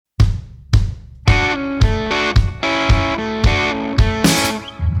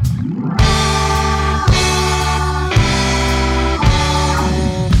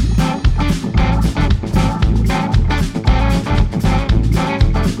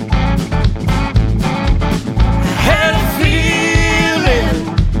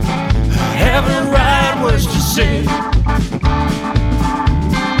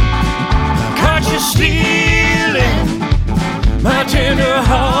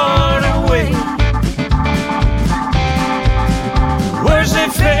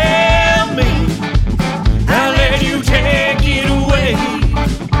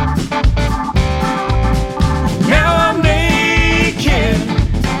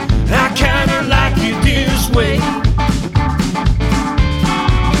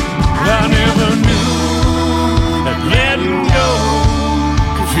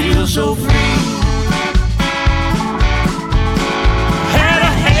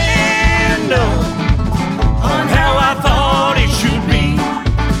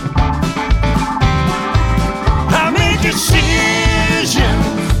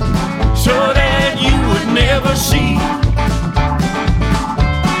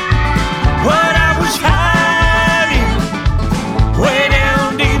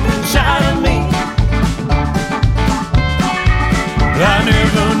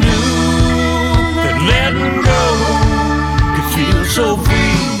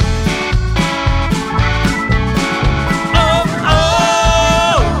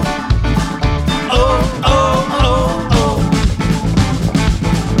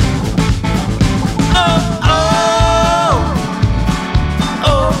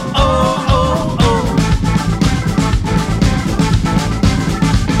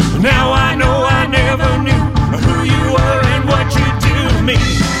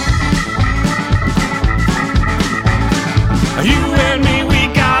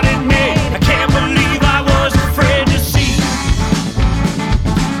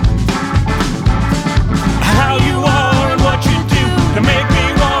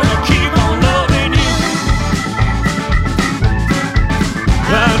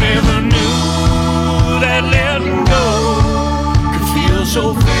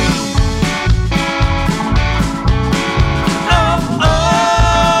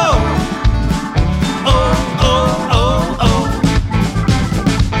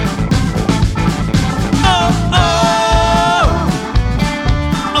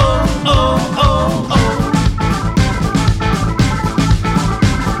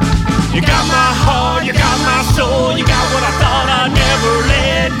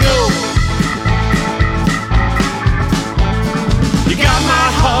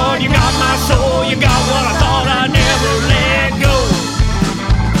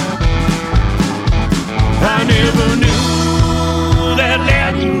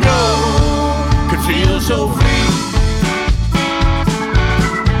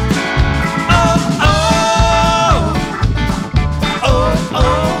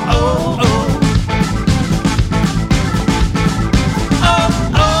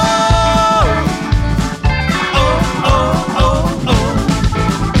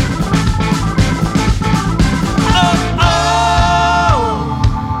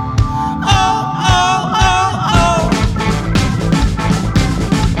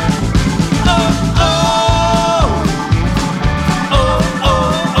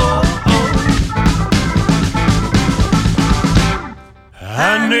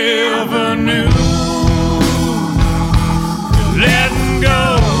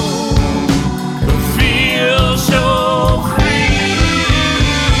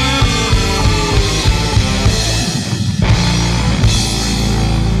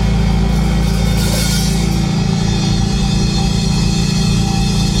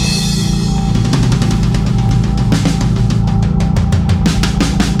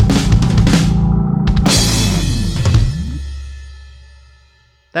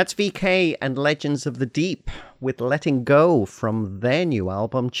That's VK and Legends of the Deep with Letting Go from their new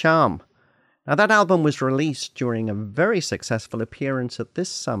album, Charm. Now, that album was released during a very successful appearance at this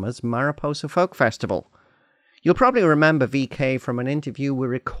summer's Mariposa Folk Festival. You'll probably remember VK from an interview we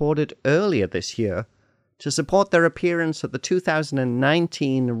recorded earlier this year to support their appearance at the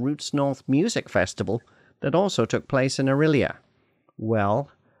 2019 Roots North Music Festival that also took place in Orillia.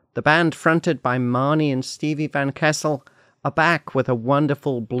 Well, the band fronted by Marnie and Stevie Van Kessel are back with a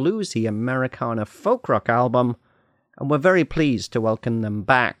wonderful bluesy Americana folk rock album, and we're very pleased to welcome them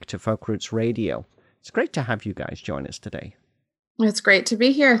back to Folk Roots Radio. It's great to have you guys join us today. It's great to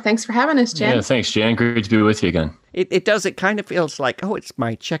be here. Thanks for having us, Jan. Yeah, thanks, Jan. Great to be with you again. It does. It kind of feels like, it's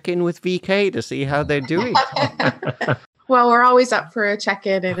my check-in with VK to see how they're doing. Well, we're always up for a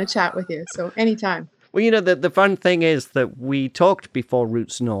check-in and a chat with you, so anytime. Well, the fun thing is that we talked before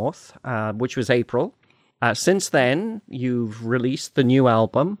Roots North, which was April. Since then, you've released the new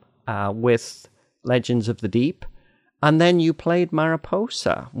album with Legends of the Deep, and then you played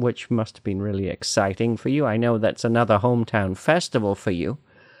Mariposa, which must have been really exciting for you. I know that's another hometown festival for you,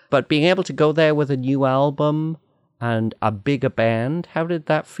 but being able to go there with a new album and a bigger band, how did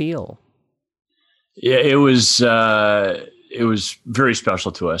that feel? Yeah, it was very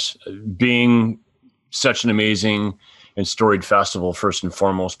special to us, being such an amazing and storied festival, first and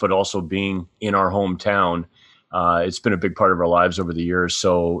foremost, but also being in our hometown. It's been a big part of our lives over the years.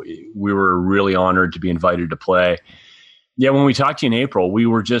 So we were really honored to be invited to play. Yeah, when we talked to you in April, we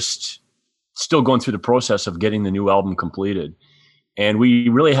were just still going through the process of getting the new album completed. And we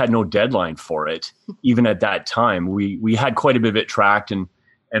really had no deadline for it. Even at that time, we had quite a bit of it tracked and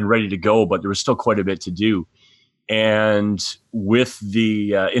ready to go, but there was still quite a bit to do. And with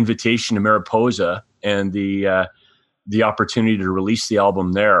the invitation to Mariposa and the opportunity to release the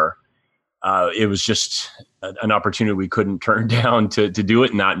album there, it was just an opportunity we couldn't turn down to do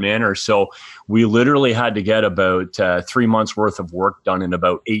it in that manner. So we literally had to get about 3 months worth of work done in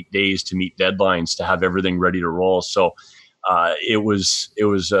about 8 days to meet deadlines to have everything ready to roll. So it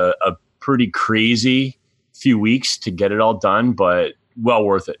was a pretty crazy few weeks to get it all done, but well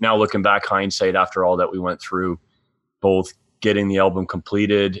worth it. Now looking back, hindsight, after all that we went through, both getting the album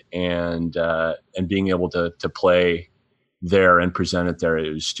completed and being able to play there and present it there,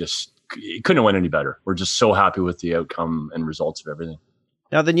 it couldn't have went any better. We're just so happy with the outcome and results of everything.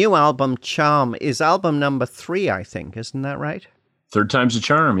 Now, the new album, Charm, is album number 3, I think. Isn't that right? Third time's a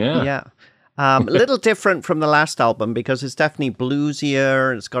charm, yeah. Yeah. A little different from the last album because it's definitely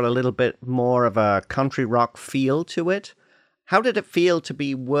bluesier. It's got a little bit more of a country rock feel to it. How did it feel to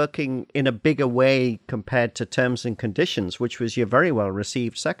be working in a bigger way compared to Terms and Conditions, which was your very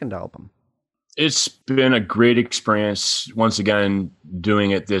well-received second album? It's been a great experience, once again,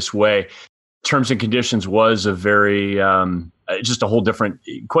 doing it this way. Terms and Conditions was a very, just a whole different,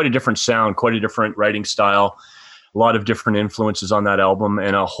 quite a different sound, quite a different writing style, a lot of different influences on that album,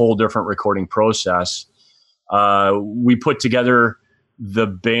 and a whole different recording process. We put together the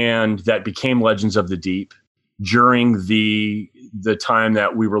band that became Legends of the Deep during the time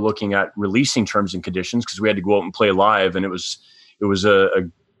that we were looking at releasing Terms and Conditions, because we had to go out and play live, and it was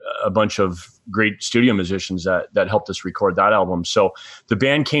a bunch of great studio musicians that helped us record that album. So the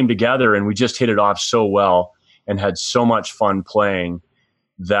band came together and we just hit it off so well and had so much fun playing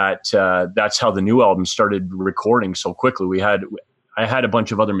that that's how the new album started recording so quickly. I had a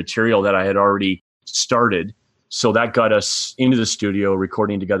bunch of other material that I had already started, so that got us into the studio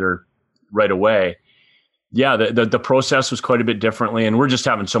recording together right away. Yeah, the process was quite a bit differently, and we're just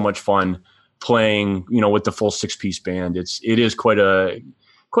having so much fun playing, with the full 6-piece band. It is quite a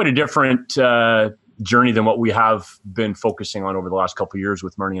different journey than what we have been focusing on over the last couple of years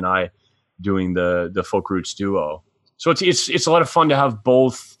with Marnie and I doing the Folk Roots duo. So it's a lot of fun to have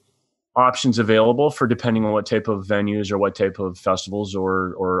both options available for depending on what type of venues or what type of festivals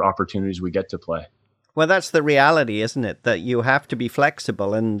or opportunities we get to play. Well, that's the reality, isn't it? That you have to be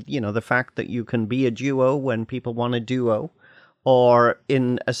flexible, and the fact that you can be a duo when people want a duo, or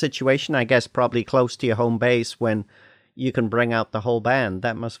in a situation, I guess, probably close to your home base when you can bring out the whole band.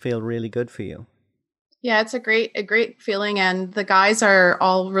 That must feel really good for you. Yeah, it's a great feeling, and the guys are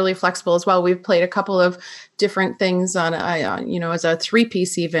all really flexible as well. We've played a couple of different things on as a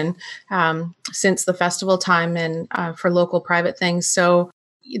 3-piece even since the festival time and for local private things. So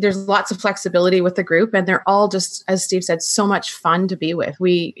there's lots of flexibility with the group, and they're all just, as Steve said, so much fun to be with.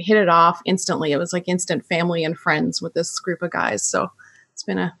 We hit it off instantly. It was like instant family and friends with this group of guys. So it's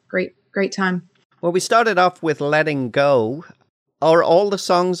been a great time. Well, we started off with Letting Go. Are all the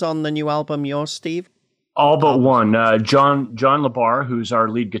songs on the new album yours, Steve? All but one. John Labar, who's our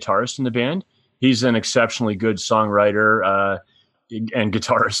lead guitarist in the band, he's an exceptionally good songwriter. and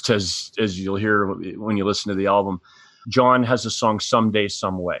guitarist, as you'll hear when you listen to the album. John has a song, Someday,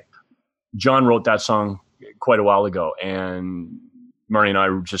 Some Way. John wrote that song quite a while ago, and Marnie and I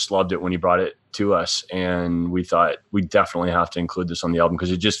just loved it when he brought it to us, and we thought we definitely have to include this on the album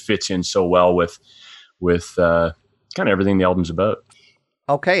because it just fits in so well with kind of everything the album's about.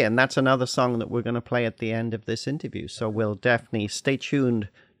 Okay, and that's another song that we're going to play at the end of this interview, so we'll definitely stay tuned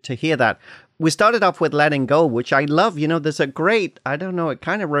to hear that. We started off with Letting Go, which I love. You know, there's a great, I don't know, it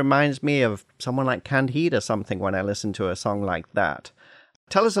kind of reminds me of someone like Canned Heat or something when I listen to a song like that.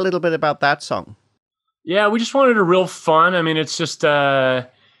 Tell us a little bit about that song. Yeah, we just wanted a real fun. I mean, it's just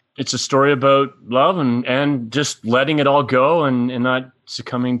it's a story about love and just letting it all go and not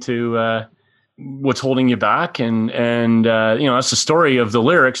succumbing to what's holding you back. And you know, that's the story of the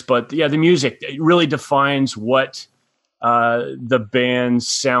lyrics. But yeah, the music, it really defines what the band's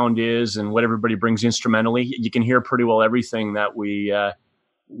sound is and what everybody brings instrumentally. You can hear pretty well everything that we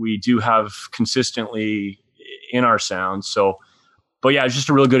do have consistently in our sound. So, but yeah, it's just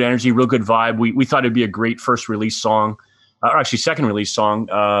a real good energy, real good vibe. We thought it'd be a great first release song, or actually second release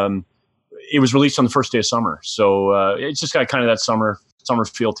song. It was released on the first day of summer. So it's just got kind of that summer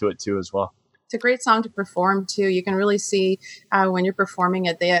feel to it too as well. It's a great song to perform too. You can really see when you're performing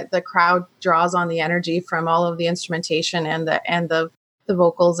it, the crowd draws on the energy from all of the instrumentation and the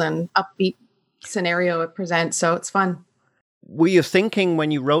vocals and upbeat scenario it presents. So it's fun. Were you thinking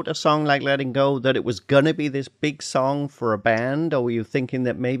when you wrote a song like Letting Go that it was going to be this big song for a band, or were you thinking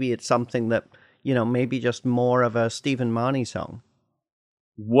that maybe it's something that, you know, maybe just more of a Steve and Marnie song?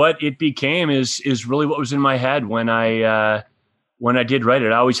 What it became is really what was in my head when I did write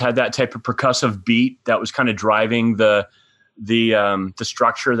it. I always had that type of percussive beat that was kind of driving the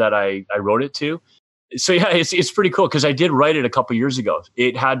structure that I wrote it to. So yeah, it's pretty cool because I did write it a couple years ago.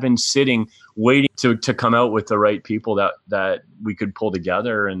 It had been sitting, waiting to come out with the right people that we could pull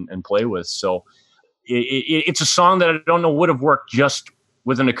together and play with. So it's a song that I don't know would have worked just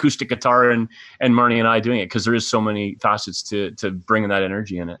with an acoustic guitar and Marnie and I doing it, because there is so many facets to bringing that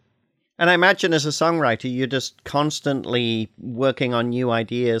energy in it. And I imagine as a songwriter, you're just constantly working on new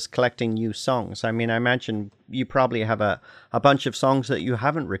ideas, collecting new songs. I mean, I imagine you probably have a bunch of songs that you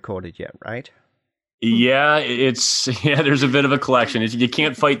haven't recorded yet, right? Yeah, there's a bit of a collection. You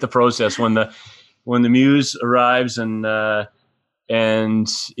can't fight the process when the muse arrives and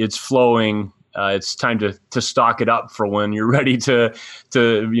it's flowing. It's time to stock it up for when you're ready to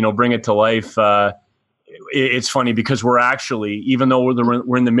bring it to life. It's funny because we're actually, even though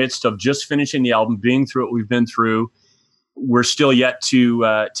we're in the midst of just finishing the album, being through what we've been through, we're still yet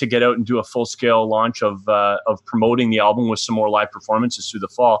to get out and do a full scale launch of promoting the album with some more live performances through the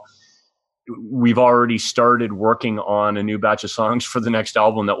fall. We've already started working on a new batch of songs for the next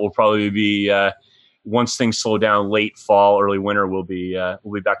album that will probably be once things slow down, late fall, early winter. We'll be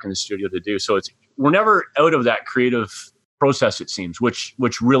back in the studio to do. So we're never out of that creative process, it seems, which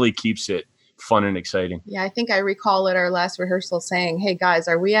really keeps it fun and exciting. Yeah, I think I recall at our last rehearsal saying, "Hey guys,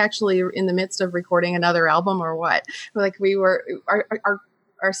 are we actually in the midst of recording another album or what?" Like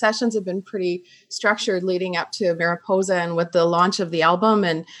our sessions have been pretty structured leading up to Mariposa and with the launch of the album,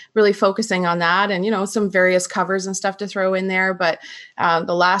 and really focusing on that, and some various covers and stuff to throw in there. But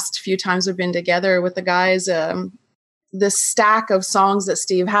the last few times we've been together with the guys, this stack of songs that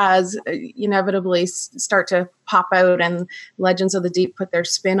Steve has inevitably start to pop out, and Legends of the Deep put their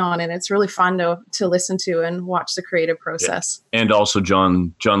spin on it. It's really fun to listen to and watch the creative process. Yeah. And also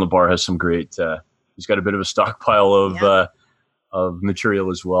John LeBar has some great, he's got a bit of a stockpile of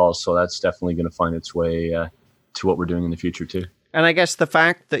material as well. So that's definitely going to find its way to what we're doing in the future too. And I guess the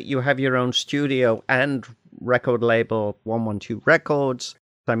fact that you have your own studio and record label, 112 Records,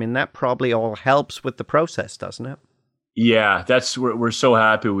 I mean, that probably all helps with the process, doesn't it? Yeah, we're so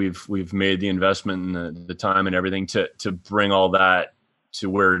happy we've made the investment and the time and everything to bring all that to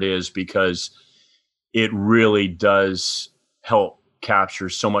where it is, because it really does help capture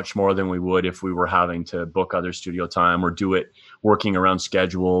so much more than we would if we were having to book other studio time or do it working around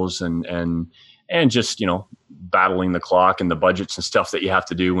schedules and just battling the clock and the budgets and stuff that you have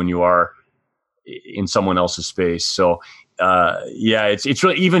to do when you are in someone else's space. So it's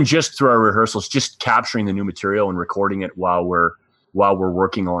really, even just through our rehearsals, just capturing the new material and recording it while we're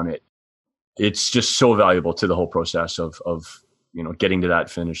working on it. It's just so valuable to the whole process of getting to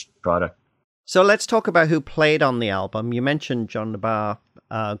that finished product. So let's talk about who played on the album. You mentioned John LeBar,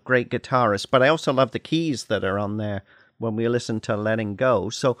 great guitarist, but I also love the keys that are on there when we listen to Letting Go.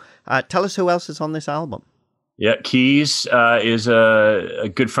 So tell us who else is on this album. Yeah, keys is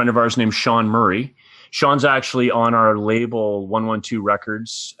a good friend of ours named Sean Murray. Sean's actually on our label 112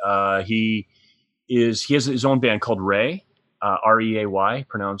 Records. He has his own band called Ray, Reay,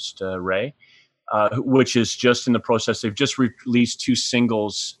 pronounced Ray, which is just in the process. They've just released 2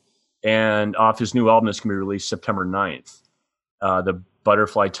 singles, and off his new album that's going to be released September 9th. The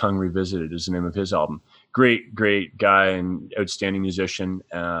Butterfly Tongue Revisited is the name of his album. Great guy and outstanding musician.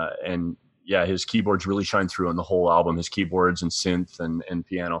 And yeah, his keyboards really shine through on the whole album, his keyboards and synth and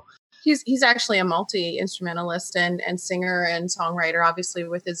piano. He's actually a multi-instrumentalist and singer and songwriter, obviously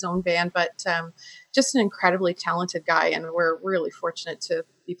with his own band, but just an incredibly talented guy, and we're really fortunate to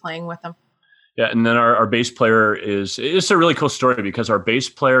be playing with him. Yeah, and then our bass player it's a really cool story because our bass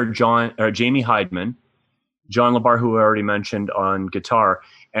player, Jamie Heidman, John Labar, who I already mentioned, on guitar,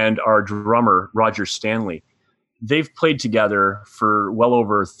 and our drummer, Roger Stanley, they've played together for well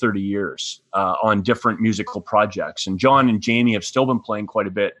over 30 years on different musical projects. And John and Jamie have still been playing quite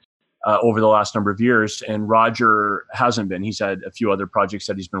a bit over the last number of years, and Roger hasn't been. He's had a few other projects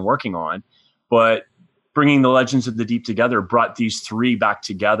that he's been working on, but bringing the Legends of the Deep together brought these 3 back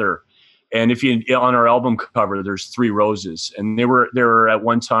together. And if you on our album cover, there's 3 roses, and they were at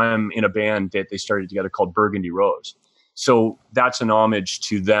one time in a band that they started together called Burgundy Rose. So that's an homage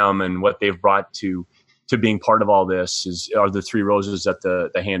to them and what they've brought to being part of all this are the 3 roses that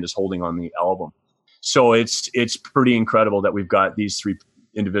the hand is holding on the album. So it's pretty incredible that we've got these 3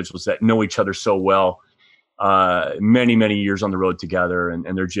 individuals that know each other so well, many years on the road together,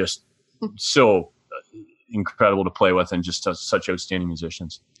 and they're just so incredible to play with, and just such outstanding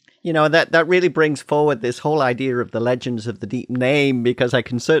musicians. You know, that really brings forward this whole idea of the Legends of the Deep name, because I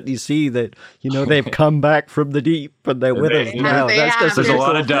can certainly see that, you know, they've come back from the deep and they're with us now. There's a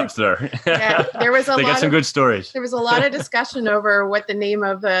lot of depth there. Yeah, there was they got some good stories. There was a lot of discussion over what the name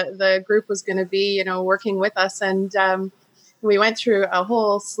of the group was going to be, you know, working with us. And we went through a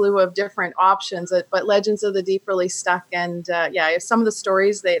whole slew of different options, but Legends of the Deep really stuck. And some of the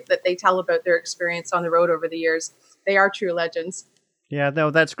stories that they tell about their experience on the road over the years, they are true legends. Yeah,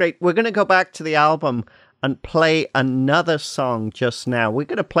 no, that's great. We're going to go back to the album and play another song just now. We're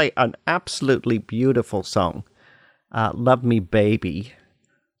going to play an absolutely beautiful song, Love Me Baby.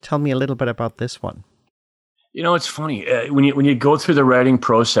 Tell me a little bit about this one. You know, it's funny. When you go through the writing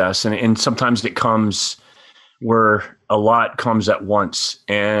process, and sometimes it comes where a lot comes at once.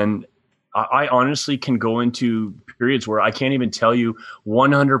 And I honestly can go into periods where I can't even tell you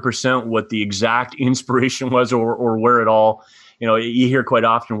 100% what the exact inspiration was or where it all. You know, you hear quite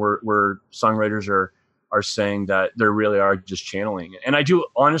often where songwriters are saying that they really are just channeling, and I do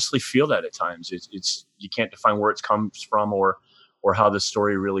honestly feel that at times. It's you can't define where it comes from or how the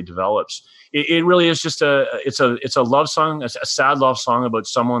story really develops. It really is just it's a love song, a sad love song about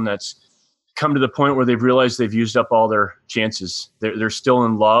someone that's come to the point where they've realized they've used up all their chances. They're still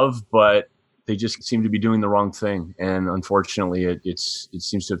in love, but they just seem to be doing the wrong thing, and unfortunately, it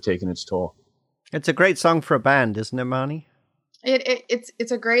seems to have taken its toll. It's a great song for a band, isn't it, Marnie?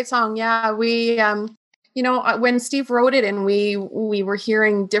 It's a great song. Yeah, we you know, when Steve wrote it and we were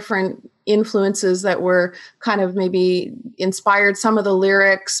hearing different influences that were kind of maybe inspired some of the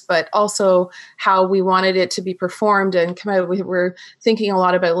lyrics, but also how we wanted it to be performed and come out. We were thinking a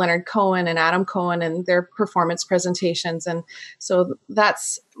lot about Leonard Cohen and Adam Cohen and their performance presentations. And so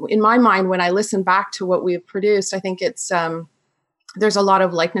that's, in my mind, when I listen back to what we've produced, I think it's, there's a lot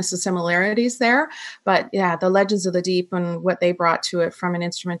of likeness and similarities there, but yeah, the Legends of the Deep and what they brought to it from an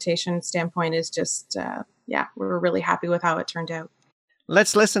instrumentation standpoint is just, we're really happy with how it turned out.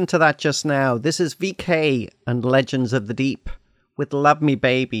 Let's listen to that just now. This is VK and Legends of the Deep with Love Me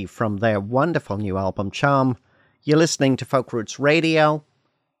Baby from their wonderful new album, Charm. You're listening to Folk Roots Radio,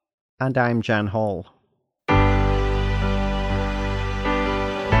 and I'm Jan Hall.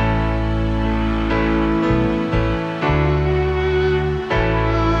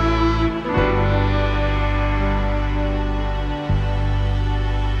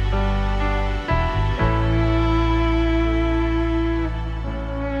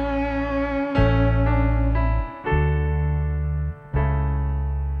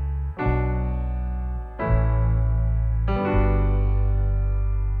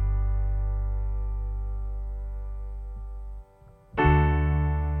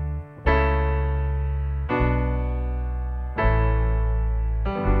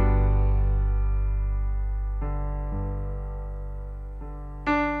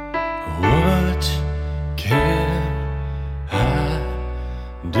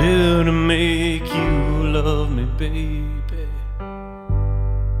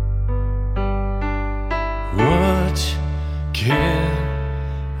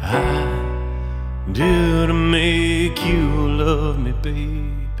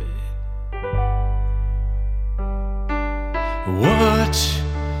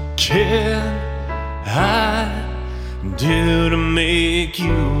 do to make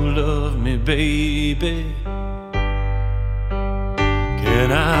you love me, baby?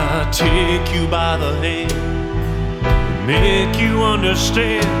 Can I take you by the hand and make you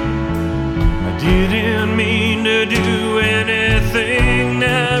understand I didn't mean to do anything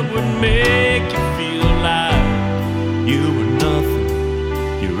that would make you feel like you were nothing?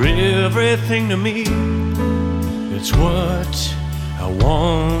 You're everything to me. It's what I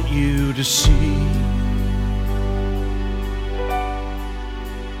want you to see.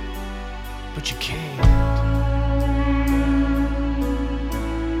 But you can't.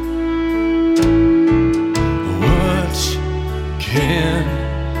 What can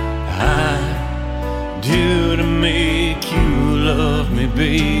I do to make you love me,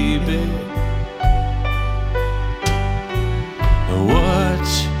 baby? What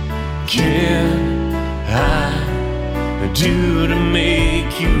can I do to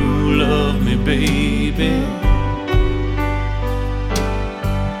make you love me, baby?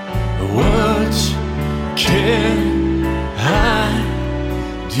 What can I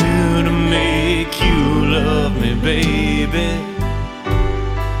do to make you love me, baby?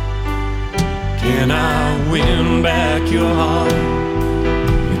 Can I win back your heart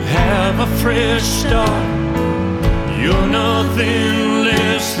and have a fresh start? You're nothing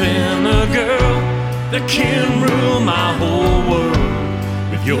less than a girl that can rule my whole world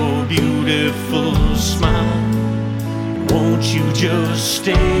with your beautiful smile. And won't you just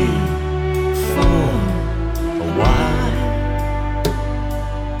stay for a while?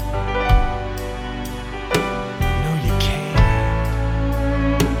 No, you can't.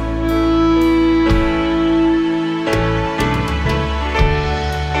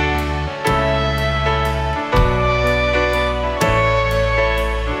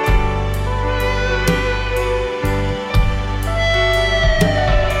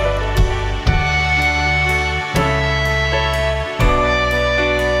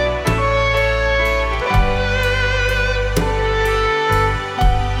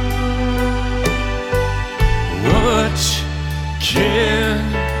 Can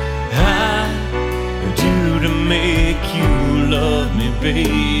I do to make you love me,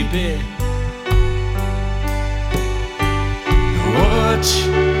 baby? What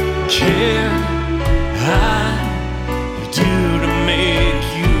can I do to make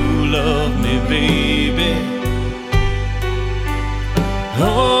you love me, baby?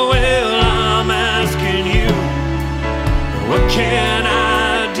 Oh, well, I'm asking you, what can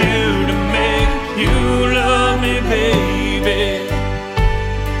I do to make you love me, baby?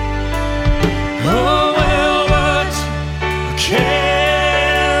 Oh, well, what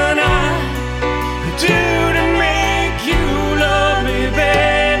can I do to make you love me,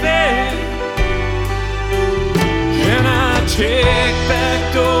 baby? Can I take back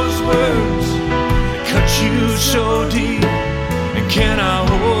those words that cut you so deep? And can I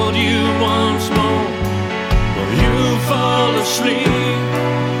hold you once more while you fall asleep?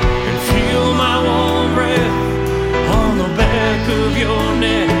 And feel my warm breath on the back of your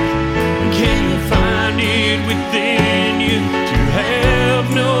neck? Can you find it within you to have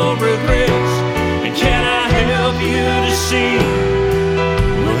no regrets? And can I help you to see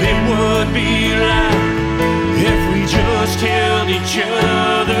what it would be like if we just held each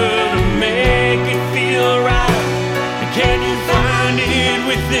other to make it feel right? And can you find it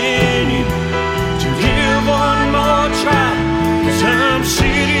within you to give one more try? 'Cause I'm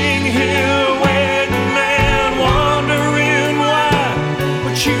sitting here waiting and wondering why,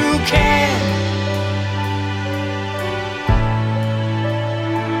 but you can't.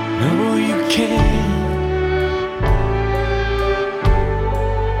 No, you can't.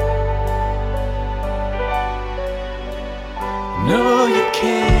 No, you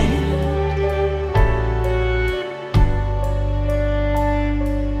can't.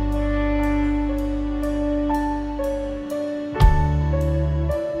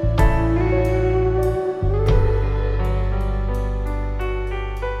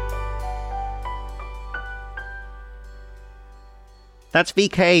 That's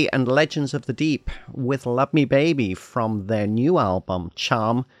VK and Legends of the Deep with Love Me Baby from their new album,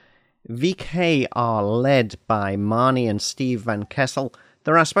 Charm. VK are led by Marnie and Steve Van Kessel.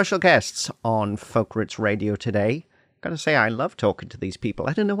 They're our special guests on Folk Roots Radio today. Gotta say, I love talking to these people.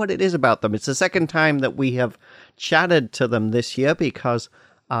 I don't know what it is about them. It's the second time that we have chatted to them this year because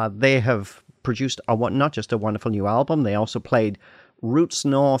they have produced not just a wonderful new album, they also played Roots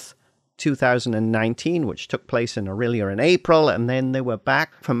North 2019, which took place in Orillia in April, and then they were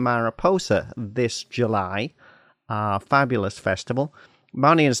back from Mariposa this July. Fabulous festival.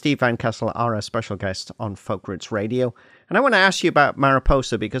 Marnie and Steve Van Kessel are our special guests on Folk Roots Radio. And I want to ask you about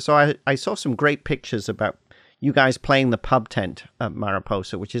Mariposa because I saw some great pictures about you guys playing the pub tent at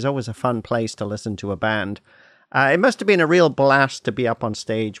Mariposa, which is always a fun place to listen to a band. It must have been a real blast to be up on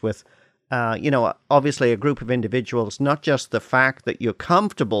stage with, obviously a group of individuals, not just the fact that you're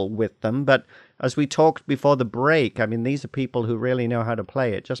comfortable with them, but as we talked before the break, I mean, these are people who really know how to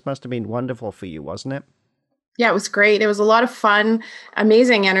play. It just must have been wonderful for you, wasn't it? Yeah, it was great. It was a lot of fun,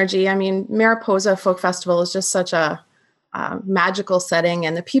 amazing energy. I mean, Mariposa Folk Festival is just such a magical setting.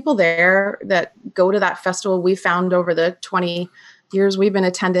 And the people there that go to that festival, we found over the 20 years we've been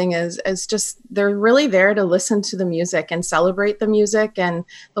attending is just, they're really there to listen to the music and celebrate the music and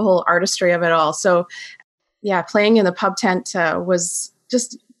the whole artistry of it all. So yeah, playing in the pub tent was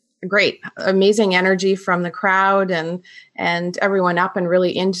just great, amazing energy from the crowd and everyone up and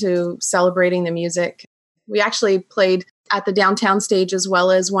really into celebrating the music. We actually played at the downtown stage as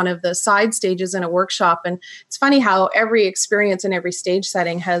well as one of the side stages in a workshop. And it's funny how every experience and every stage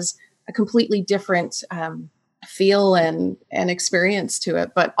setting has a completely different feel and experience to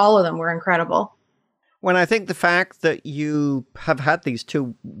it. But all of them were incredible. When I think the fact that you have had these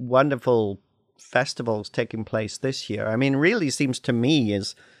two wonderful festivals taking place this year, I mean, really seems to me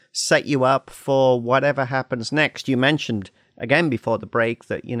is set you up for whatever happens next. You mentioned again before the break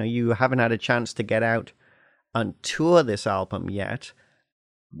that, you haven't had a chance to get out on tour this album yet.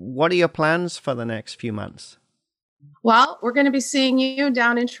 What are your plans for the next few months? Well, we're going to be seeing you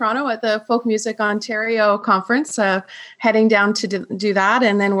down in Toronto at the Folk Music Ontario conference, heading down to do that.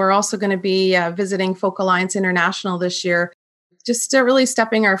 And then we're also going to be visiting Folk Alliance International this year, just really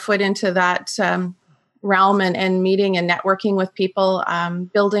stepping our foot into that realm and meeting and networking with people,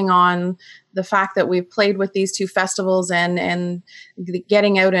 building on the fact that we've played with these two festivals and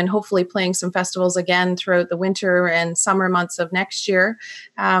getting out and hopefully playing some festivals again throughout the winter and summer months of next year.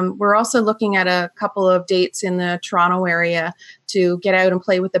 We're also looking at a couple of dates in the Toronto area to get out and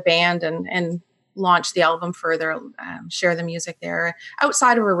play with the band and launch the album further, share the music there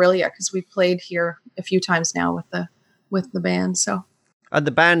outside of Orillia, because we've played here a few times now with the band. So, are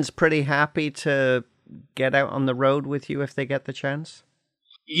the bands pretty happy to get out on the road with you if they get the chance?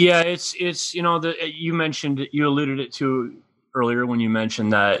 Yeah, it's you alluded it to earlier when you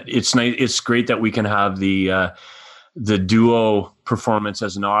mentioned that it's nice. It's great that we can have the duo performance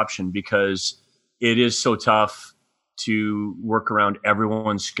as an option, because it is so tough to work around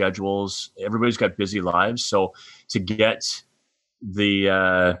everyone's schedules. Everybody's got busy lives, so to get the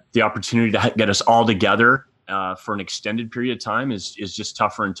opportunity to get us all together for an extended period of time is just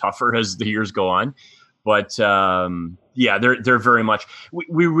tougher and tougher as the years go on. But they're very much.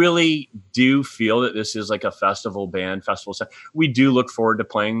 We really do feel that this is like a festival stuff. We do look forward to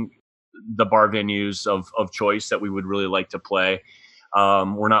playing the bar venues of choice that we would really like to play.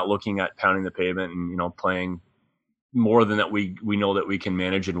 We're not looking at pounding the pavement and playing more than that we know that we can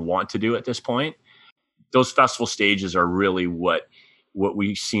manage and want to do at this point. Those festival stages are really what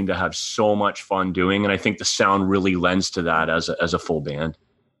we seem to have so much fun doing, and I think the sound really lends to that as a full band.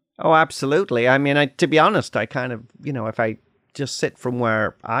 Oh, absolutely. I mean, to be honest, I kind of, if I just sit from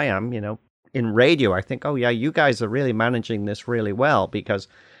where I am, in radio, I think, oh yeah, you guys are really managing this really well, because,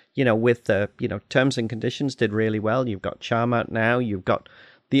 with the, terms and conditions did really well. You've got Charm out now. You've got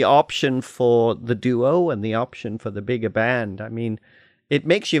the option for the duo and the option for the bigger band. I mean, it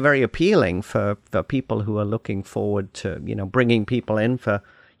makes you very appealing for people who are looking forward to, bringing people in for,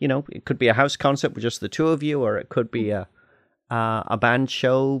 it could be a house concert with just the two of you, or it could be a band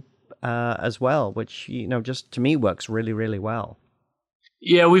show as well, which, just to me works really, really well.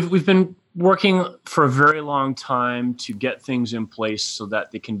 Yeah, we've been working for a very long time to get things in place so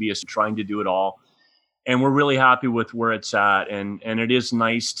that they can be us trying to do it all. And we're really happy with where it's at. And it is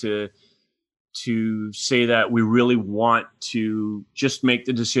nice to say that we really want to just make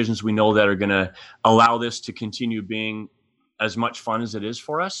the decisions we know that are going to allow this to continue being as much fun as it is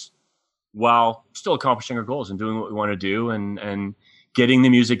for us, while still accomplishing our goals and doing what we want to do and getting the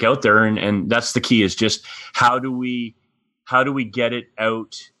music out there. And that's the key, is just how do we get it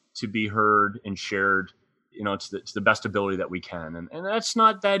out to be heard and shared, to the best ability that we can. And that's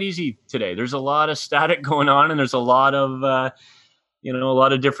not that easy today. There's a lot of static going on, and there's a lot of, a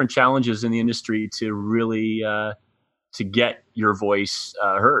lot of different challenges in the industry to really, to get your voice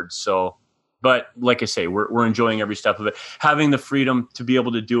heard. So, but like I say, we're enjoying every step of it. Having the freedom to be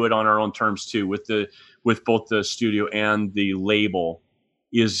able to do it on our own terms too, with both the studio and the label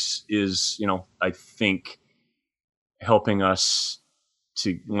is I think helping us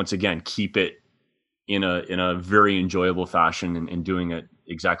to once again keep it in a very enjoyable fashion and doing it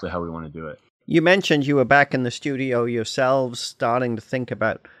exactly how we want to do it. You mentioned you were back in the studio yourselves, starting to think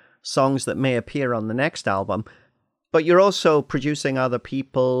about songs that may appear on the next album. but you're also producing other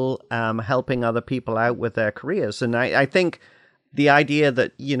people, helping other people out with their careers. And I think the idea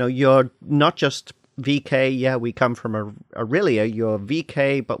that, you're not just VK, yeah, we come from Aurelia, you're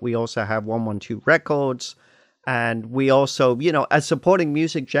VK, but we also have 112 Records, and we also, are supporting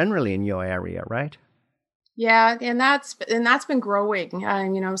music generally in your area, right? Yeah, and that's been growing.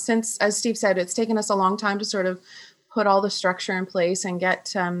 Since, as Steve said, it's taken us a long time to sort of put all the structure in place and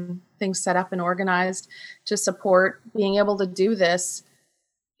get things set up and organized to support being able to do this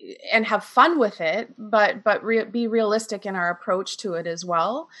and have fun with it, but be realistic in our approach to it as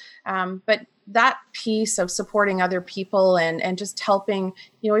well. But that piece of supporting other people and just helping,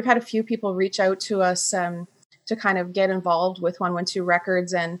 we've had a few people reach out to us to kind of get involved with 112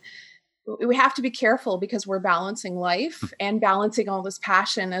 Records, and we have to be careful because we're balancing life and balancing all this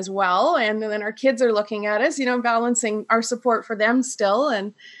passion as well. And then our kids are looking at us, balancing our support for them still.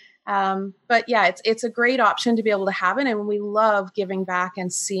 And, but yeah, it's a great option to be able to have it. And we love giving back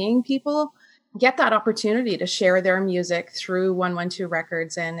and seeing people get that opportunity to share their music through 112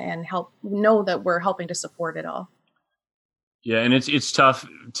 Records and help know that we're helping to support it all. Yeah. And it's tough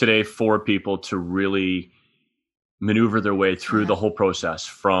today for people to really maneuver their way through the whole process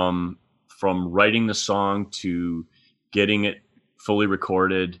from writing the song to getting it fully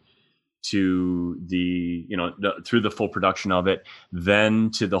recorded to through the full production of it, then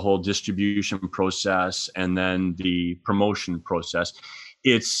to the whole distribution process and then the promotion process.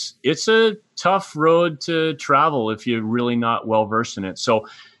 It's a tough road to travel if you're really not well versed in it. So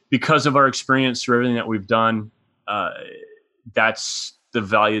because of our experience through everything that we've done, that's the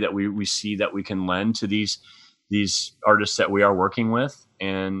value that we see that we can lend to these artists that we are working with.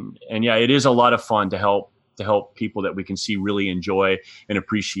 And yeah, it is a lot of fun to help people that we can see really enjoy and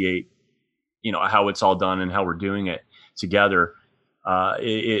appreciate, how it's all done and how we're doing it together.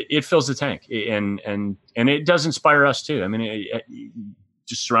 It fills the tank and it does inspire us too. I mean,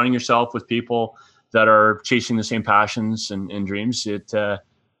 just surrounding yourself with people that are chasing the same passions and dreams, it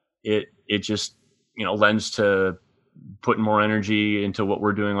just, lends to putting more energy into what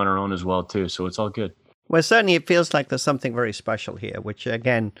we're doing on our own as well too. So it's all good. Well, certainly it feels like there's something very special here, which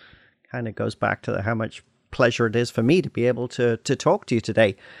again kind of goes back to how much pleasure it is for me to be able to talk to you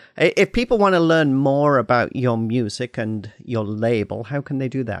today. If people want to learn more about your music and your label, how can they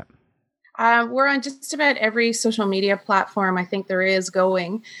do that? We're on just about every social media platform I think there is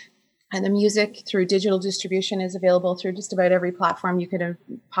going. And the music through digital distribution is available through just about every platform you could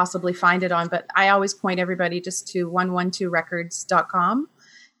possibly find it on. But I always point everybody just to 112records.com.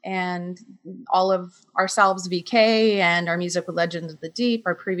 And all of ourselves, VK, and our music with Legends of the Deep,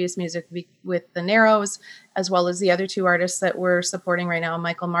 our previous music with the Narrows, as well as the other two artists that we're supporting right now,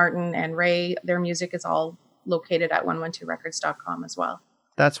 Michael Martin and Ray, their music is all located at 112records.com as well.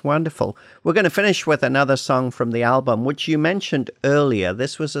 That's wonderful. We're going to finish with another song from the album, which you mentioned earlier.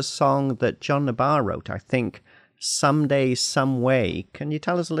 This was a song that John Nabar wrote, I think, Someday, Some Way. Can you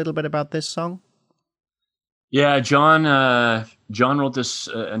tell us a little bit about this song? Yeah, John wrote this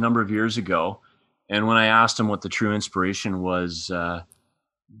a number of years ago, and when I asked him what the true inspiration was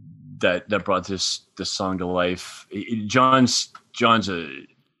that brought this song to life, John's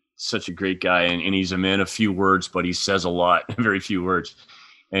such a great guy, and he's a man of few words, but he says a lot, very few words.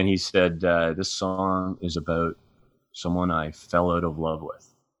 And he said, "This song is about someone I fell out of love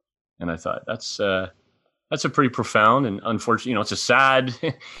with," and I thought that's a pretty profound and unfortunate, it's a sad,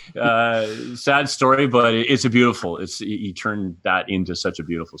 sad story, but it's a beautiful, he turned that into such a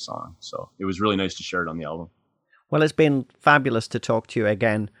beautiful song. So it was really nice to share it on the album. Well, it's been fabulous to talk to you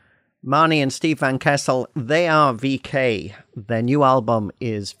again. Marnie and Steve Van Kessel, they are VK. Their new album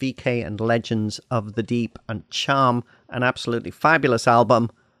is VK and Legends of the Deep and Charm, an absolutely fabulous album.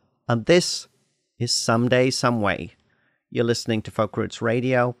 And this is Someday, Some Way. You're listening to Folk Roots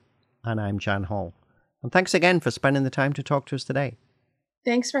Radio, and I'm Jan Hall. And thanks again for spending the time to talk to us today.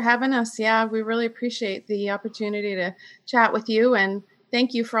 Thanks for having us. Yeah, we really appreciate the opportunity to chat with you. And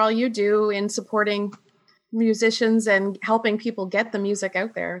thank you for all you do in supporting musicians and helping people get the music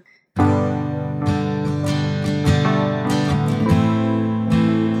out there.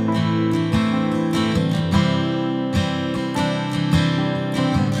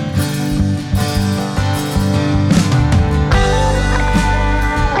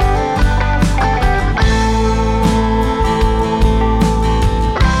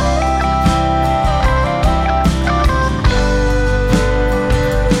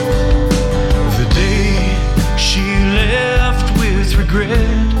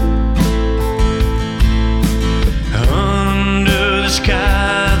 Regret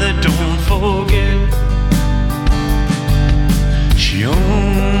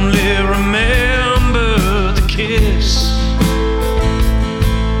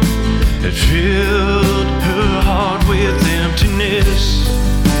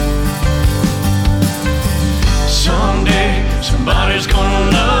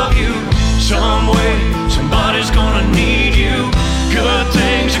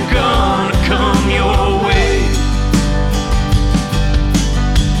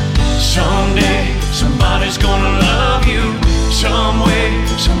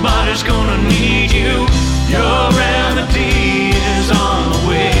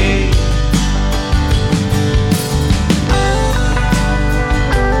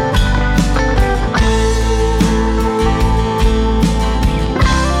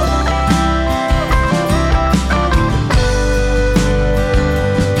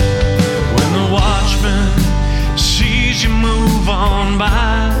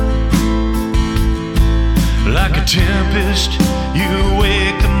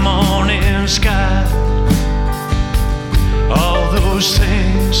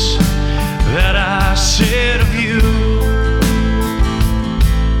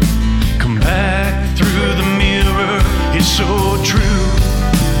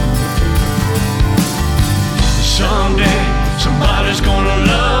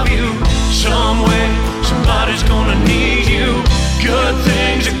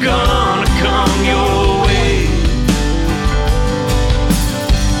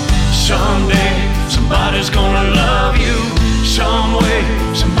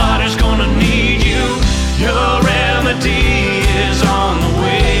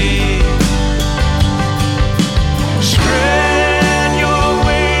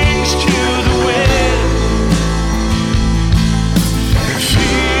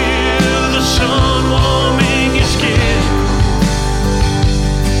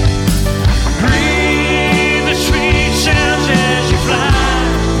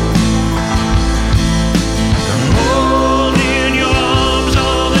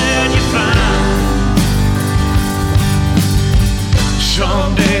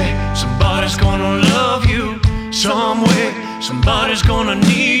somebody's gonna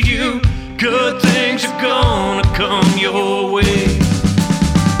need you. Good things are gonna come your way.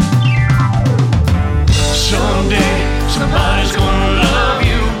 Someday, somebody's gonna love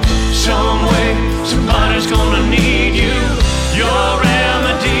you. Some way, somebody's gonna need you.